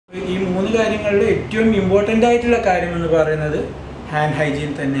ഈ മൂന്ന് കാര്യങ്ങളിൽ ഏറ്റവും ഇമ്പോർട്ടൻ്റ് ആയിട്ടുള്ള കാര്യം എന്ന് പറയുന്നത് ഹാൻഡ്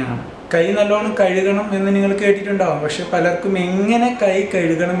ഹൈജീൻ തന്നെയാണ്. കൈ നല്ലോണം കഴുകണം എന്ന് നിങ്ങൾ കേട്ടിട്ടുണ്ടാവും. പക്ഷെ പലർക്കും എങ്ങനെ കൈ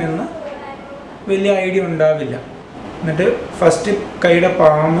കഴുകണമെന്ന് വലിയ ഐഡിയ ഉണ്ടാവില്ല. എന്നിട്ട് ഫസ്റ്റ് കൈയുടെ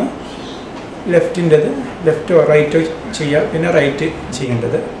പാമ്പ് ലെഫ്റ്റിൻ്റെത് ലെഫ്റ്റോ റൈറ്റോ ചെയ്യുക, പിന്നെ റൈറ്റ്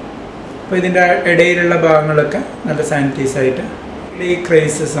ചെയ്യേണ്ടത്. അപ്പോൾ ഇതിൻ്റെ ഇടയിലുള്ള ഭാഗങ്ങളൊക്കെ നല്ല സാനിറ്റൈസായിട്ട്. ഈ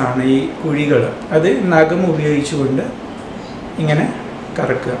ക്രൈസസ് ആണ് ഈ കുഴികൾ, അത് നഖം ഉപയോഗിച്ചുകൊണ്ട് ഇങ്ങനെ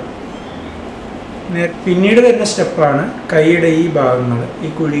കറക്കുക. പിന്നീട് വരുന്ന സ്റ്റെപ്പാണ് കൈയുടെ ഈ ഭാഗങ്ങൾ, ഈ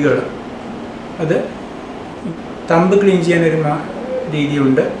കുഴികൾ. അത് തമ്പ് ക്ലീൻ ചെയ്യാനൊരു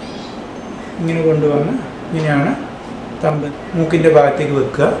രീതിയുണ്ട്. ഇങ്ങനെ കൊണ്ടുവന്ന് ഇങ്ങനെയാണ് തമ്പ് മൂക്കിൻ്റെ ഭാഗത്തേക്ക്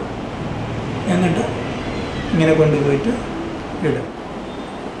വെക്കുക. എന്നിട്ട് ഇങ്ങനെ കൊണ്ടുപോയിട്ട് ഇടുക.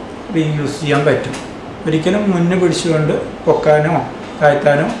 റീയൂസ് ചെയ്യാൻ പറ്റും. ഒരിക്കലും മുന്നേ പിടിച്ചുകൊണ്ട് പൊക്കാനോ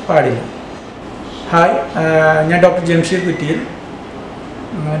താഴ്ത്താനോ പാടില്ല. ഹായ്, ഞാൻ ഡോക്ടർ ജംഷീർ കുറ്റിയിൽ,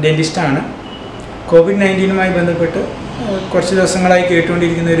 ഡെൻറ്റിസ്റ്റാണ്. കോവിഡ്-19 ബന്ധപ്പെട്ട് കുറച്ച് ദിവസങ്ങളായി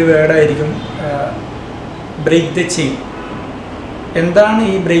കേട്ടുകൊണ്ടിരിക്കുന്ന ഒരു വേർഡായിരിക്കും ബ്രേക്ക് ദ ചെയിൻ. എന്താണ്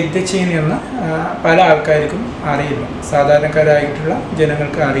ഈ ബ്രേക്ക് ദ ചെയിൻ എന്ന് പല ആൾക്കാർക്കും അറിയില്ല. സാധാരണക്കാരായിട്ടുള്ള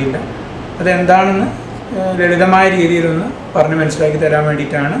ജനങ്ങൾക്ക് അറിയില്ല. അതെന്താണെന്ന് ലളിതമായ രീതിയിലൊന്ന് പറഞ്ഞ് മനസ്സിലാക്കി തരാൻ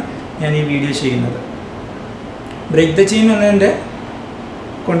വേണ്ടിയിട്ടാണ് ഞാൻ ഈ വീഡിയോ ചെയ്യുന്നത്. ബ്രേക്ക് ദ ചെയിൻ എന്നതിൻ്റെ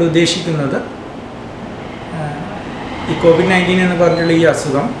കൊണ്ട് ഉദ്ദേശിക്കുന്നത് ഈ കോവിഡ്-19 എന്ന് പറഞ്ഞിട്ടുള്ള ഈ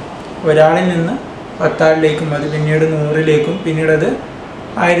അസുഖം ഒരാളിൽ നിന്ന് 10 ആളിലേക്കും, അത് പിന്നീട് 100-ലേക്കും, പിന്നീട് അത്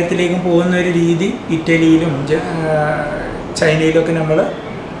 1000-ലേക്കും പോകുന്ന ഒരു രീതി ഇറ്റലിയിലും ചൈനയിലൊക്കെ നമ്മൾ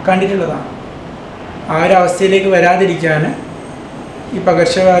കണ്ടിട്ടുള്ളതാണ്. ആ ഒരു അവസ്ഥയിലേക്ക് വരാതിരിക്കാൻ ഈ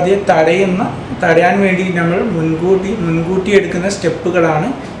പകർച്ചവ്യാധിയെ തടയാൻ വേണ്ടി നമ്മൾ മുൻകൂട്ടി എടുക്കുന്ന സ്റ്റെപ്പുകളാണ്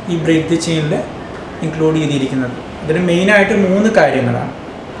ഈ ബ്രേക്ക് ദ ചെയിനിൽ ഇൻക്ലൂഡ് ചെയ്തിരിക്കുന്നത്. അതിന് മെയിനായിട്ട് 3 കാര്യങ്ങളാണ്.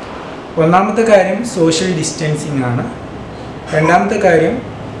 ഒന്നാമത്തെ കാര്യം സോഷ്യൽ ഡിസ്റ്റൻസിങ് ആണ്. രണ്ടാമത്തെ കാര്യം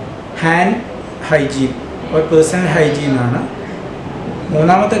hand hygiene or personal hygiene ആണ്.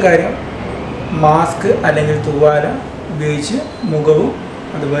 മൂന്നാമത്തെ കാര്യം മാസ്ക് അല്ലെങ്കിൽ തൂവാല ഉപയോഗിച്ച് മുഖവും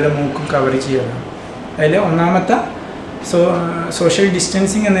അതുപോലെ മൂക്കും കവർ ചെയ്യുകയാണ്. അതിൽ ഒന്നാമത്തെ സോഷ്യൽ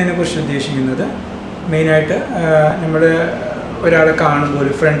ഡിസ്റ്റൻസിങ് എന്നതിനെക്കുറിച്ച് ഉദ്ദേശിക്കുന്നത് മെയിനായിട്ട് നമ്മൾ ഒരാളെ കാണുമ്പോൾ,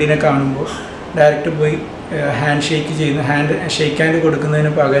 ഫ്രണ്ടിനെ കാണുമ്പോൾ ഡയറക്റ്റ് പോയി ഹാൻഡ് ഷേക്ക് ചെയ്യുന്ന, ഷേക്ക് ഹാൻഡ്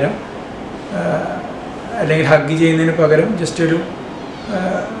കൊടുക്കുന്നതിന് പകരം അല്ലെങ്കിൽ ഹഗ് ചെയ്യുന്നതിന് പകരം ജസ്റ്റ് ഒരു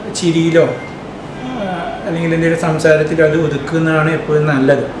ചിരിയിലോ അല്ലെങ്കിൽ എന്തെങ്കിലും സംസാരത്തിലോ അത് ഒതുക്കുന്നതാണ് എപ്പോഴും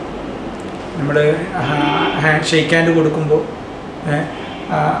നല്ലത്. നമ്മൾ ഷേക്ക് ഹാൻഡ് കൊടുക്കുമ്പോൾ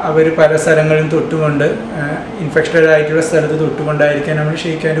അവർ പല സ്ഥലങ്ങളും തൊട്ടുകൊണ്ട്, ഇൻഫെക്റ്റഡ് ആയിട്ടുള്ള സ്ഥലത്ത് തൊട്ടുകൊണ്ടായിരിക്കാം നമ്മൾ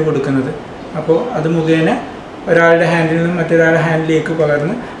ഷേക്ക് ഹാൻഡ് കൊടുക്കുന്നത്. അപ്പോൾ അത് മുഖേന ഒരാളുടെ ഹാൻഡിൽ നിന്നും മറ്റൊരാളുടെ ഹാൻഡിലേക്ക്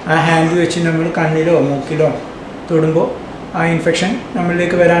പകർന്ന് ആ ഹാൻഡ് വെച്ച് നമ്മൾ കണ്ണിലോ മൂക്കിലോ തൊടുമ്പോൾ ആ ഇൻഫെക്ഷൻ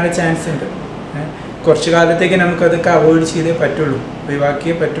നമ്മളിലേക്ക് വരാനുള്ള ചാൻസ് ഉണ്ട്. കുറച്ച് കാലത്തേക്ക് നമുക്കതൊക്കെ അവോയ്ഡ് ചെയ്തേ പറ്റുള്ളൂ,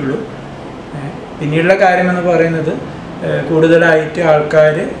 ഒഴിവാക്കിയേ പറ്റുള്ളൂ. പിന്നീടുള്ള കാര്യമെന്ന് പറയുന്നത് കൂടുതലായിട്ട്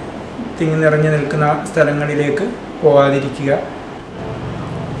ആൾക്കാർ തിങ്ങി നിറഞ്ഞു നിൽക്കുന്ന സ്ഥലങ്ങളിലേക്ക് പോകാതിരിക്കുക.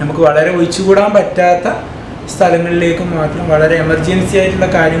 നമുക്ക് വളരെ ഒഴിച്ചുകൂടാൻ പറ്റാത്ത സ്ഥലങ്ങളിലേക്ക് മാത്രം, വളരെ എമർജൻസി ആയിട്ടുള്ള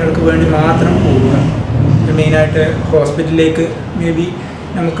കാര്യങ്ങൾക്ക് വേണ്ടി മാത്രം പോവുക. മെയിനായിട്ട് ഹോസ്പിറ്റലിലേക്ക്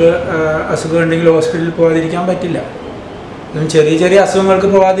നമുക്ക് അസുഖം ഉണ്ടെങ്കിൽ ഹോസ്പിറ്റലിൽ പോകാതിരിക്കാൻ പറ്റില്ല. ചെറിയ ചെറിയ അസുഖങ്ങൾക്ക്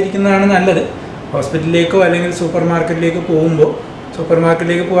പോകാതിരിക്കുന്നതാണ് നല്ലത്. ഹോസ്പിറ്റലിലേക്കോ അല്ലെങ്കിൽ സൂപ്പർ മാർക്കറ്റിലേക്ക് പോകുമ്പോൾ, സൂപ്പർ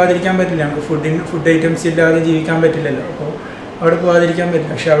മാർക്കറ്റിലേക്ക് പോകാതിരിക്കാൻ പറ്റില്ല. നമുക്ക് ഫുഡ് ഐറ്റംസ് ഇല്ലാതെ ജീവിക്കാൻ പറ്റില്ലല്ലോ. അപ്പോൾ അവിടെ പോകാതിരിക്കാൻ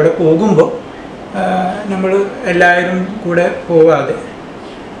പറ്റില്ല. പക്ഷെ അവിടെ പോകുമ്പോൾ നമ്മൾ എല്ലാവരും കൂടെ പോവാതെ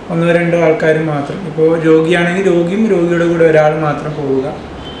 1-2 ആൾക്കാർ മാത്രം, ഇപ്പോൾ രോഗിയാണെങ്കിൽ രോഗിയും രോഗിയുടെ കൂടെ ഒരാൾ മാത്രം പോവുക.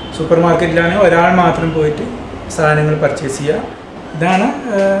 സൂപ്പർ മാർക്കറ്റിലാണെങ്കിൽ ഒരാൾ മാത്രം പോയിട്ട് സാധനങ്ങൾ പർച്ചേസ് ചെയ്യുക. ഇതാണ്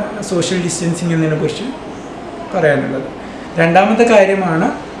സോഷ്യൽ ഡിസ്റ്റൻസിങ് എന്നതിനെക്കുറിച്ച് പറയാനുള്ളത്. രണ്ടാമത്തെ കാര്യമാണ്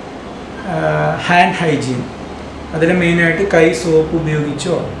ഹാൻഡ് ഹൈജീൻ. അതിൽ മെയിനായിട്ട് കൈ സോപ്പ്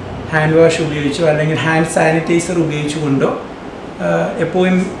ഉപയോഗിച്ചോ ഹാൻഡ് വാഷ് ഉപയോഗിച്ചോ അല്ലെങ്കിൽ ഹാൻഡ് സാനിറ്റൈസർ ഉപയോഗിച്ചുകൊണ്ടോ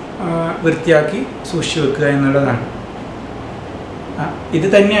എപ്പോഴും വൃത്തിയാക്കി സൂക്ഷിച്ചു വെക്കുക എന്നുള്ളതാണ്. ഇത്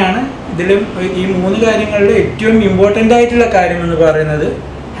തന്നെയാണ് ഈ 3 കാര്യങ്ങളിൽ ഏറ്റവും ഇമ്പോർട്ടൻ്റ് ആയിട്ടുള്ള കാര്യമെന്ന് പറയുന്നത്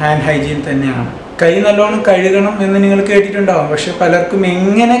ഹാൻഡ് ഹൈജീൻ തന്നെയാണ്. കൈ നല്ലോണം കഴുകണം എന്ന് നിങ്ങൾ കേട്ടിട്ടുണ്ടാവും. പക്ഷെ പലർക്കും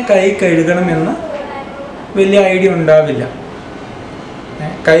എങ്ങനെ കൈ കഴുകണമെന്ന് വലിയ ഐഡിയ ഉണ്ടാവില്ല.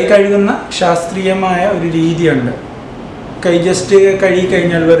 കൈ കഴുകുന്ന ശാസ്ത്രീയമായ ഒരു രീതിയുണ്ട്. കൈ ജസ്റ്റ്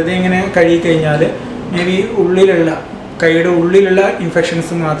കഴുകിക്കഴിഞ്ഞാൽ, വെറുതെ ഇങ്ങനെ കഴുകിക്കഴിഞ്ഞാൽ കൈയുടെ ഉള്ളിലുള്ള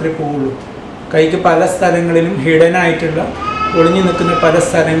ഇൻഫെക്ഷൻസ് മാത്രമേ പോവുള്ളൂ. കൈക്ക് പല സ്ഥലങ്ങളിലും ഹിഡനായിട്ടുള്ള ഒളിഞ്ഞു നിൽക്കുന്ന പല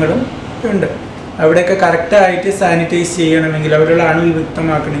സ്ഥലങ്ങളും ഉണ്ട്. അവിടെയൊക്കെ കറക്റ്റായിട്ട് സാനിറ്റൈസ് ചെയ്യണമെങ്കിൽ, അവരുടെ അണു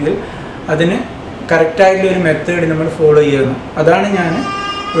വിമുക്തമാക്കണമെങ്കിൽ അതിന് കറക്റ്റായിട്ടുള്ളൊരു മെത്തേഡ് നമ്മൾ ഫോളോ ചെയ്യണം. അതാണ് ഞാൻ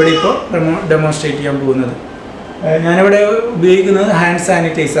ഇവിടെ ഇപ്പോൾ ഡെമോൺസ്ട്രേറ്റ് ചെയ്യാൻ പോകുന്നത്. ഞാനിവിടെ ഉപയോഗിക്കുന്നത് ഹാൻഡ്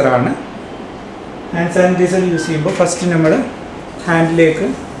സാനിറ്റൈസറാണ്. ഹാൻഡ് സാനിറ്റൈസർ യൂസ് ചെയ്യുമ്പോൾ ഫസ്റ്റ് നമ്മൾ ഹാൻഡിലേക്ക്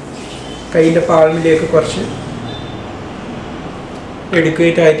കൈയിൻ്റെ പാൾമിലേക്ക് കുറച്ച്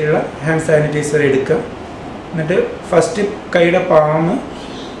എഡ്യൂക്കേറ്റ് ആയിട്ടുള്ള ഹാൻഡ് സാനിറ്റൈസർ എടുക്കുക. എന്നിട്ട് ഫസ്റ്റ് കൈയുടെ പാമ്പ്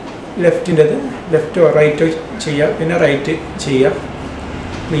ലെഫ്റ്റിൻ്റെത് ലെഫ്റ്റോ റൈറ്റോ ചെയ്യുക, പിന്നെ റൈറ്റ് ചെയ്യുക,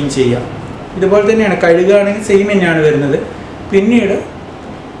 ക്ലീൻ ചെയ്യുക. ഇതുപോലെ തന്നെയാണ് കഴുകുകയാണെങ്കിൽ സെയിം തന്നെയാണ് വരുന്നത്. പിന്നീട്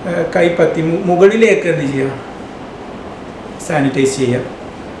കൈപ്പത്തി മുകളിലേക്ക് എന്ത് ചെയ്യുക, സാനിറ്റൈസ് ചെയ്യുക.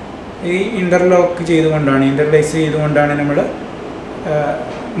 ഈ ഇൻ്റർലൈസ് ചെയ്തുകൊണ്ടാണ് നമ്മൾ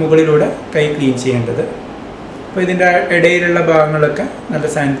മുകളിലൂടെ കൈ ക്ലീൻ ചെയ്യേണ്ടത്. അപ്പോൾ ഇതിൻ്റെ ഇടയിലുള്ള ഭാഗങ്ങളൊക്കെ നല്ല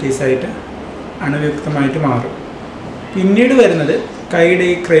സാനിറ്റൈസായിട്ട് അണുയുക്തമായിട്ട് മാറും. പിന്നീട് വരുന്നത് കൈയുടെ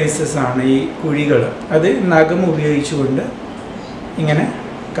ഈ ക്രൈസസ് ആണ്, ഈ കുഴികൾ. അത് നഖം ഉപയോഗിച്ചുകൊണ്ട് ഇങ്ങനെ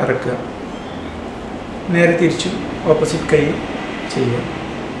കറക്കുക, നേരെ തിരിച്ചും ഓപ്പോസിറ്റ് കൈ ചെയ്യുക.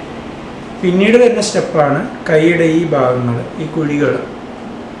 പിന്നീട് വരുന്ന സ്റ്റെപ്പാണ് കൈയുടെ ഈ ഭാഗങ്ങൾ, ഈ കുഴികൾ,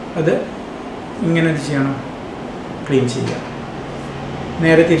 അത് ഇങ്ങനെ എന്ത് ചെയ്യണം, ക്ലീൻ ചെയ്യുക,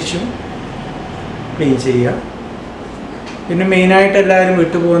 നേരെ തിരിച്ചും ക്ലീൻ ചെയ്യുക. പിന്നെ മെയിനായിട്ട് എല്ലാവരും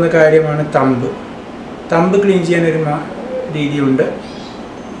വിട്ടുപോകുന്ന കാര്യമാണ് തമ്പ് ക്ലീൻ ചെയ്യാനൊരു രീതിയുണ്ട്.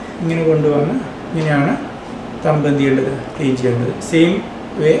 ഇങ്ങനെ കൊണ്ടുവന്ന് ഇങ്ങനെയാണ് തമ്പ് എന്ത് ചെയ്യേണ്ടത്, ക്ലീൻ ചെയ്യേണ്ടത്. സെയിം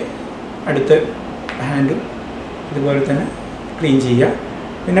വേ അടുത്ത ഹാൻഡും ഇതുപോലെ തന്നെ ക്ലീൻ ചെയ്യുക.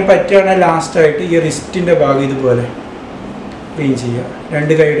 പിന്നെ പറ്റുകയാണെങ്കിൽ ലാസ്റ്റായിട്ട് ഈ റിസ്റ്റിൻ്റെ ഭാഗം ഇതുപോലെ ക്ലീൻ ചെയ്യുക,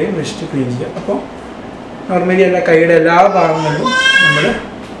 രണ്ട് കൈയുടെയും റിസ്റ്റ് ക്ലീൻ ചെയ്യുക. അപ്പോൾ നോർമലി കൈയുടെ എല്ലാ ഭാഗങ്ങളിലും നമ്മൾ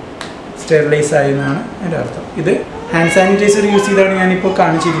സ്റ്റെറിലൈസ് ആയെന്നാണ് എൻ്റെ അർത്ഥം. ഇത് ഹാൻഡ് സാനിറ്റൈസർ യൂസ് ചെയ്താണ് ഞാനിപ്പോൾ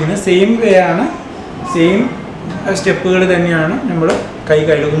കാണിച്ചിരിക്കുന്നത്. സെയിം വേ ആണ്, സെയിം സ്റ്റെപ്പുകൾ തന്നെയാണ് നമ്മൾ കൈ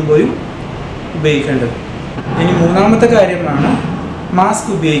കഴുകുമ്പോഴും ഉപയോഗിക്കേണ്ടത്. ഇനി മൂന്നാമത്തെ കാര്യമാണ് മാസ്ക്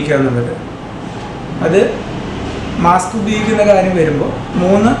ഉപയോഗിക്കുക എന്നുള്ളത്. അത് മാസ്ക് ഉപയോഗിക്കുന്ന കാര്യം വരുമ്പോൾ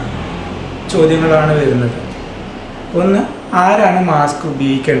 3 ചോദ്യങ്ങളാണ് വരുന്നത്. 1, ആരാണ് മാസ്ക്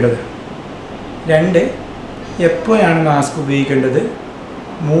ഉപയോഗിക്കേണ്ടത്? 2, എപ്പോഴാണ് മാസ്ക് ഉപയോഗിക്കേണ്ടത്?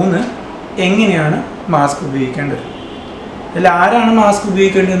 3, എങ്ങനെയാണ് മാസ്ക് ഉപയോഗിക്കേണ്ടത്? അതിൽ ആരാണ് മാസ്ക്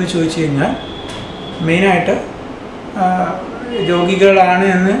ഉപയോഗിക്കേണ്ടതെന്ന് ചോദിച്ചു കഴിഞ്ഞാൽ മെയിനായിട്ട് രോഗികളാണ്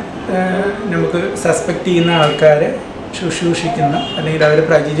എന്ന് നമുക്ക് സസ്പെക്റ്റ് ചെയ്യുന്ന ആൾക്കാരെ ശുശ്രൂഷിക്കുന്ന അല്ലെങ്കിൽ അവരെ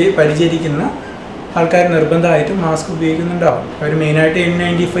പരിചരിക്കുന്ന ആൾക്കാർ നിർബന്ധമായിട്ടും മാസ്ക് ഉപയോഗിക്കുന്നുണ്ടാവും. അവർ മെയിനായിട്ട്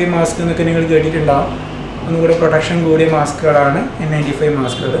N95 മാസ്ക് എന്നൊക്കെ നിങ്ങൾ കേട്ടിട്ടുണ്ടാവും. ഒന്നുകൂടെ പ്രൊട്ടക്ഷൻ കൂടിയ മാസ്കുകളാണ് N95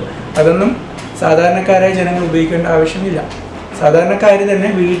 മാസ്കുകൾ. അതൊന്നും സാധാരണക്കാരായ ജനങ്ങൾ ഉപയോഗിക്കേണ്ട ആവശ്യമില്ല. സാധാരണക്കാർ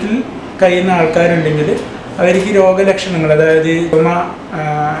തന്നെ വീട്ടിൽ കഴിയുന്ന ആൾക്കാരുണ്ടെങ്കിൽ അവർക്ക് രോഗലക്ഷണങ്ങൾ, അതായത് ചുമ,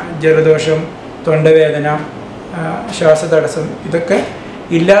 ജലദോഷം, തൊണ്ടവേദന, ശ്വാസതടസ്സം, ഇതൊക്കെ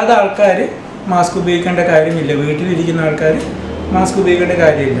ഇല്ലാത്ത ആൾക്കാർ മാസ്ക് ഉപയോഗിക്കേണ്ട കാര്യമില്ല. വീട്ടിലിരിക്കുന്ന ആൾക്കാർ മാസ്ക് ഉപയോഗിക്കേണ്ട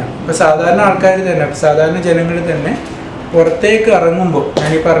കാര്യമില്ല. അപ്പോൾ സാധാരണ ആൾക്കാർ തന്നെ, സാധാരണ ജനങ്ങൾ തന്നെ പുറത്തേക്ക് ഇറങ്ങുമ്പോൾ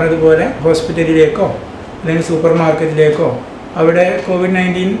ഞാനീ പറഞ്ഞതുപോലെ ഹോസ്പിറ്റലിലേക്കോ അല്ലെങ്കിൽ സൂപ്പർ മാർക്കറ്റിലേക്കോ അവിടെ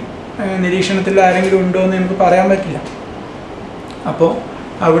COVID-19 നിരീക്ഷണത്തിൽ ആരെങ്കിലും ഉണ്ടോ എന്ന് നമുക്ക് പറയാൻ പറ്റില്ല. അപ്പോൾ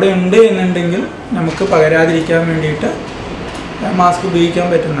അവിടെ ഉണ്ട് എന്നുണ്ടെങ്കിൽ നമുക്ക് പകരാതിരിക്കാൻ വേണ്ടിയിട്ട് മാസ്ക് ഉപയോഗിക്കാൻ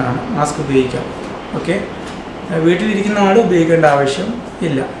പറ്റുന്നതാണ്. മാസ്ക് ഉപയോഗിക്കാം. ഓക്കെ, വീട്ടിലിരിക്കുന്ന ആൾ ഉപയോഗിക്കേണ്ട ആവശ്യം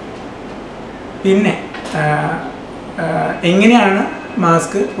ഇല്ല. പിന്നെ എങ്ങനെയാണ്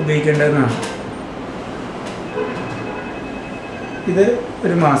മാസ്ക് ഉപയോഗിക്കേണ്ടതെന്നാണ്. ഇത്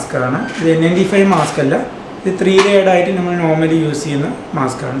ഒരു മാസ്കാണ്. ഇത് N95 മാസ്ക് അല്ല, ഇത് 3 ലെയർഡായിട്ട് നമ്മൾ നോർമലി യൂസ് ചെയ്യുന്ന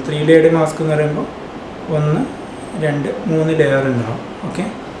മാസ്കാണ്. 3 ലെയർഡ് മാസ്ക് എന്ന് പറയുമ്പോൾ 1, 2, 3 ലെയർ ഉണ്ടാവും. ഓക്കെ,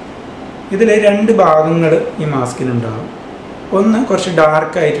 ഇതിൽ 2 ഭാഗങ്ങൾ ഈ മാസ്കിനുണ്ടാവും. ഒന്ന് കുറച്ച്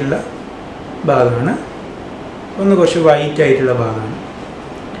ഡാർക്കായിട്ടുള്ള ഭാഗമാണ്, ഒന്ന് കുറച്ച് വൈറ്റ് ആയിട്ടുള്ള ഭാഗമാണ്.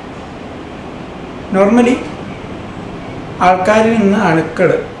 നോർമലി ആൾക്കാരിൽ നിന്ന് അണുക്കൾ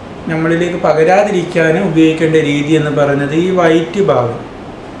നമ്മളിലേക്ക് പകരാതിരിക്കാൻ ഉപയോഗിക്കേണ്ട രീതി എന്ന് പറയുന്നത് ഈ വൈറ്റ് ഭാഗം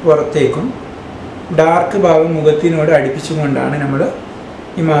പുറത്തേക്കും ഡാർക്ക് ഭാഗം മുഖത്തിനോട് അടുപ്പിച്ചുകൊണ്ടാണ് നമ്മൾ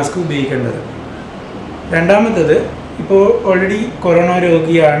ഈ മാസ്ക് ഉപയോഗിക്കേണ്ടത്. രണ്ടാമത്തത്, ഇപ്പോൾ ഓൾറെഡി കൊറോണ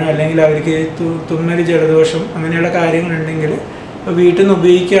രോഗിയാണ് അല്ലെങ്കിൽ അവർക്ക് തുമ്മൽ, ജലദോഷം അങ്ങനെയുള്ള കാര്യങ്ങളുണ്ടെങ്കിൽ ഇപ്പോൾ വീട്ടിൽ നിന്ന്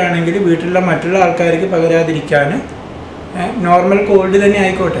ഉപയോഗിക്കുകയാണെങ്കിൽ വീട്ടിലുള്ള മറ്റുള്ള ആൾക്കാർക്ക് പകരാതിരിക്കാൻ, നോർമൽ കോൾഡ് തന്നെ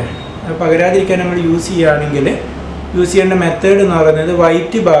ആയിക്കോട്ടെ, പകരാതിരിക്കാൻ നമ്മൾ യൂസ് ചെയ്യുകയാണെങ്കിൽ യൂസ് ചെയ്യേണ്ട മെത്തേഡ് എന്ന് പറയുന്നത്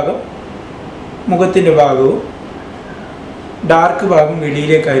വൈറ്റ് ഭാഗം മുഖത്തിൻ്റെ ഭാഗവും ഡാർക്ക് ഭാഗം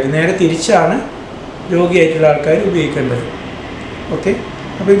വെളിയിലേക്കായിട്ട് നേരെ തിരിച്ചാണ് രോഗിയായിട്ടുള്ള ആൾക്കാർ ഉപയോഗിക്കേണ്ടത്. ഓക്കെ,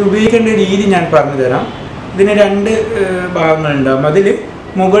 അപ്പോൾ ഇത് ഉപയോഗിക്കേണ്ട രീതി ഞാൻ പറഞ്ഞു തരാം. ഇതിന് 2 ഭാഗങ്ങളുണ്ടാകും. അതിൽ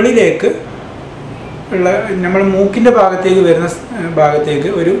മുകളിലേക്ക് ഉള്ള നമ്മൾ മൂക്കിൻ്റെ ഭാഗത്തേക്ക് വരുന്ന ഭാഗത്തേക്ക്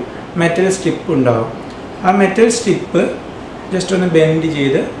ഒരു മെറ്റൽ സ്ട്രിപ്പ് ഉണ്ടാകും. ആ മെറ്റൽ സ്ട്രിപ്പ് ജസ്റ്റ് ഒന്ന് ബെൻഡ്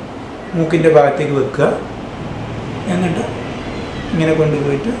ചെയ്ത് മൂക്കിൻ്റെ ഭാഗത്തേക്ക് വെക്കുക. എന്നിട്ട് ഇങ്ങനെ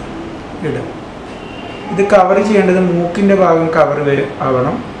കൊണ്ടുപോയിട്ട് ഇടുക. ഇത് കവർ ചെയ്യേണ്ടത് മൂക്കിൻ്റെ ഭാഗം കവർ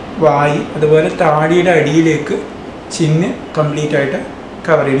ആവണം, വായി അതുപോലെ താടിയുടെ അടിയിലേക്ക് ചിന്ന് കംപ്ലീറ്റ് ആയിട്ട്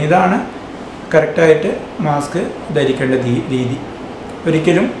കവർ ചെയ്യണം. ഇതാണ് കറക്റ്റായിട്ട് മാസ്ക് ധരിക്കേണ്ട രീതി.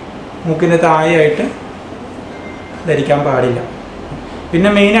 ഒരിക്കലും മൂക്കിൻ്റെ താഴെയായിട്ട് ധരിക്കാൻ പാടില്ല. പിന്നെ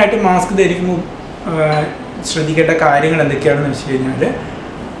മെയിനായിട്ട് മാസ്ക് ധരിക്കുമ്പോൾ ശ്രദ്ധിക്കേണ്ട കാര്യങ്ങൾ എന്തൊക്കെയാണെന്ന് വെച്ച് കഴിഞ്ഞാൽ,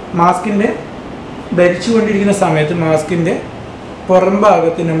 മാസ്കിൻ്റെ ധരിച്ചുകൊണ്ടിരിക്കുന്ന സമയത്ത് മാസ്കിൻ്റെ പുറം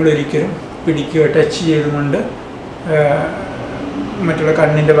ഭാഗത്ത് നമ്മൾ ഒരിക്കലും പിടിക്കുകയോ ടച്ച് ചെയ്തുകൊണ്ട് മറ്റുള്ള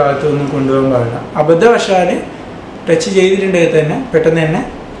കണ്ണിൻ്റെ ഭാഗത്തൊന്നും കൊണ്ടുപോകാൻ പാടില്ല. അബദ്ധവശാൽ ടച്ച് ചെയ്തിട്ടുണ്ടെങ്കിൽ തന്നെ പെട്ടെന്ന് തന്നെ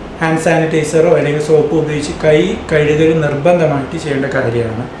ഹാൻഡ് സാനിറ്റൈസറോ അല്ലെങ്കിൽ സോപ്പ് ഉപയോഗിച്ച് കൈ കഴുകൽ നിർബന്ധമായിട്ട് ചെയ്യേണ്ട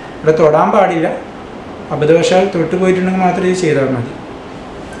കാര്യമാണ്. ഇവിടെ തൊടാൻ പാടില്ല. അബദ്ധവശാൽ തൊട്ട് പോയിട്ടുണ്ടെങ്കിൽ മാത്രമേ ഇത് ചെയ്താൽ മതി.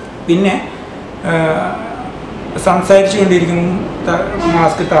 പിന്നെ സംസാരിച്ചു കൊണ്ടിരിക്കുമ്പോൾ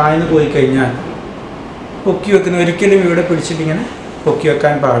മാസ്ക് താഴ്ന്നു പോയി കഴിഞ്ഞാൽ പൊക്കി വെക്കുന്ന, ഒരിക്കലും ഇവിടെ പിടിച്ചിട്ടിങ്ങനെ പൊക്കി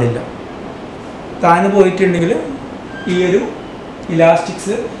വെക്കാൻ പാടില്ല. താഴ്ന്നു പോയിട്ടുണ്ടെങ്കിൽ ഈ ഒരു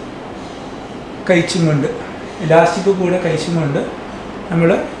ഇലാസ്റ്റിക്സ് കഴിച്ചുകൊണ്ട്, ഇലാസ്റ്റിക് കൂടെ കഴിച്ചുകൊണ്ട് നമ്മൾ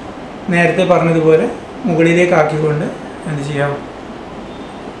നേരത്തെ പറഞ്ഞതുപോലെ മുകളിലേക്ക് ആക്കിക്കൊണ്ട് എന്ത് ചെയ്യാം,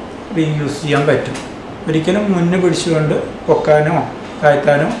 റീയൂസ് ചെയ്യാൻ പറ്റും. ഒരിക്കലും മുന്നേ പിടിച്ചുകൊണ്ട് പൊക്കാനോ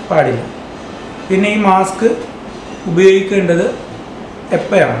താഴ്ത്താനോ പാടില്ല. പിന്നെ ഈ മാസ്ക് ഉപയോഗിക്കേണ്ടത്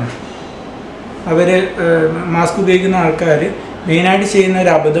എപ്പോഴാണ്? മാസ്ക് ഉപയോഗിക്കുന്ന ആൾക്കാർ മെയിനായിട്ട് ചെയ്യുന്ന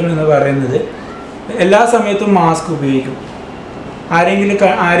ഒരു അബദ്ധം എന്ന് പറയുന്നത്, എല്ലാ സമയത്തും മാസ്ക് ഉപയോഗിക്കും.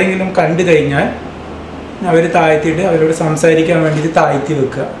 ആരെങ്കിലും കണ്ടു കഴിഞ്ഞാൽ അവർ താഴ്ത്തിയിട്ട് അവരോട് സംസാരിക്കാൻ വേണ്ടിയിട്ട് താഴ്ത്തി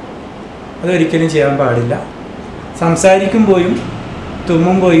വെക്കുക. അതൊരിക്കലും ചെയ്യാൻ പാടില്ല. സംസാരിക്കുമ്പോഴും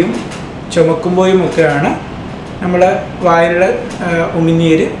തുമ്മുമ്പോഴും ചുമക്കുമ്പോഴും ഒക്കെയാണ് നമ്മളെ വായിലുള്ള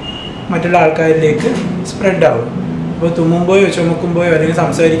ഉമിനീര് മറ്റുള്ള ആൾക്കാരിലേക്ക് സ്പ്രെഡാവും. അപ്പോൾ തുമ്മുമ്പോഴോ ചുമക്കുമ്പോഴോ അല്ലെങ്കിൽ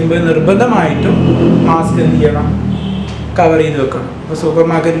സംസാരിക്കുമ്പോഴോ നിർബന്ധമായിട്ടും മാസ്ക് എന്ത് ചെയ്യണം, കവർ ചെയ്ത് വെക്കണം. ഇപ്പോൾ സൂപ്പർ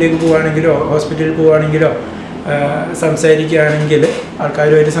മാർക്കറ്റിലേക്ക് പോവുകയാണെങ്കിലോ ഹോസ്പിറ്റലിൽ പോവുകയാണെങ്കിലോ സംസാരിക്കുകയാണെങ്കിൽ,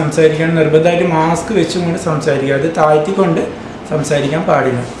 ആൾക്കാരുമായിട്ട് സംസാരിക്കുകയാണെങ്കിൽ നിർബന്ധമായിട്ട് മാസ്ക് വെച്ചുകൊണ്ട് സംസാരിക്കുക. അത് താഴ്ത്തിക്കൊണ്ട് സംസാരിക്കാൻ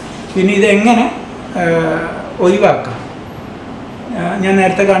പാടില്ല. പിന്നെ ഇതെങ്ങനെ ഒഴിവാക്കാം? ഞാൻ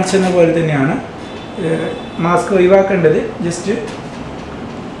നേരത്തെ കാണിച്ചെന്ന പോലെ തന്നെയാണ് മാസ്ക് ഒഴിവാക്കേണ്ടത്. ജസ്റ്റ്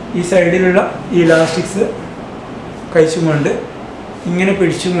ഈ സൈഡിലുള്ള ഈ ഇലാസ്റ്റിക്സ് കഴിച്ചുകൊണ്ട് ഇങ്ങനെ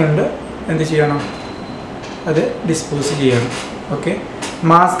പിടിച്ചുകൊണ്ട് എന്ത് ചെയ്യണം, അത് ഡിസ്പോസ് ചെയ്യണം. ഓക്കെ.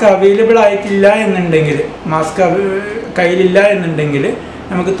 മാസ്ക് അവൈലബിൾ ആയിട്ടില്ല എന്നുണ്ടെങ്കിൽ, മാസ്ക് കയ്യിലില്ല എന്നുണ്ടെങ്കിൽ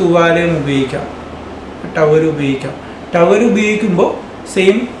നമുക്ക് തുവാലയും ഉപയോഗിക്കാം, ടവൽ ഉപയോഗിക്കാം. ടവൽ ഉപയോഗിക്കുമ്പോൾ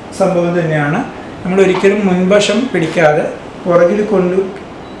സെയിം സംഭവം തന്നെയാണ്. നമ്മൾ ഒരിക്കലും മുൻവശം പിടിക്കാതെ പുറകിൽ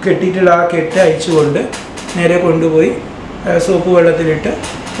കെട്ടിയിട്ടുള്ള ആ കെട്ട് അയച്ചുകൊണ്ട് നേരെ കൊണ്ടുപോയി സോപ്പ് വെള്ളത്തിലിട്ട്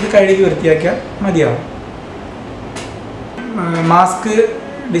ഇത് കഴുകി വൃത്തിയാക്കിയാൽ മതിയാവും. മാസ്ക്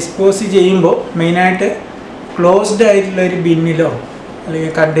ഡിസ്പോസ് ചെയ്യുമ്പോൾ മെയിനായിട്ട് ക്ലോസ്ഡ് ആയിട്ടുള്ള ഒരു ബിന്നിലോ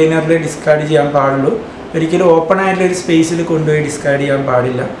അല്ലെങ്കിൽ കണ്ടെയ്നറിൽ ഡിസ്കാർഡ് ചെയ്യാൻ പാടുള്ളൂ. ഒരിക്കലും ഓപ്പൺ ആയിട്ടുള്ള ഒരു സ്പേസിൽ കൊണ്ടുപോയി ഡിസ്കാർഡ് ചെയ്യാൻ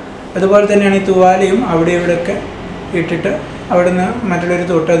പാടില്ല. അതുപോലെ തന്നെയാണ് ഈ തുവാലയും അവിടെ ഇവിടെയൊക്കെ ഇട്ടിട്ട് അവിടെ നിന്ന് മറ്റുള്ളൊരു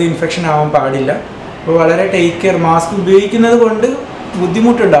തൊട്ട് അത് ഇൻഫെക്ഷൻ ആവാൻ പാടില്ല. അപ്പോൾ വളരെ ടേക്ക് കെയർ. മാസ്ക് ഉപയോഗിക്കുന്നത് കൊണ്ട്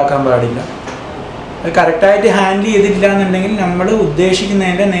ബുദ്ധിമുട്ടുണ്ടാക്കാൻ പാടില്ല. അത് കറക്റ്റായിട്ട് ഹാൻഡിൽ ചെയ്തിട്ടില്ല എന്നുണ്ടെങ്കിൽ നമ്മൾ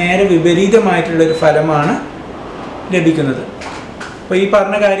ഉദ്ദേശിക്കുന്നതിൻ്റെ നേരെ വിപരീതമായിട്ടുള്ളൊരു ഫലമാണ് ലഭിക്കുന്നത്. അപ്പോൾ ഈ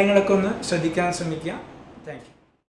പറഞ്ഞ കാര്യങ്ങളൊക്കെ ഒന്ന് ശ്രദ്ധിക്കാൻ ശ്രമിക്കുക. Thank you.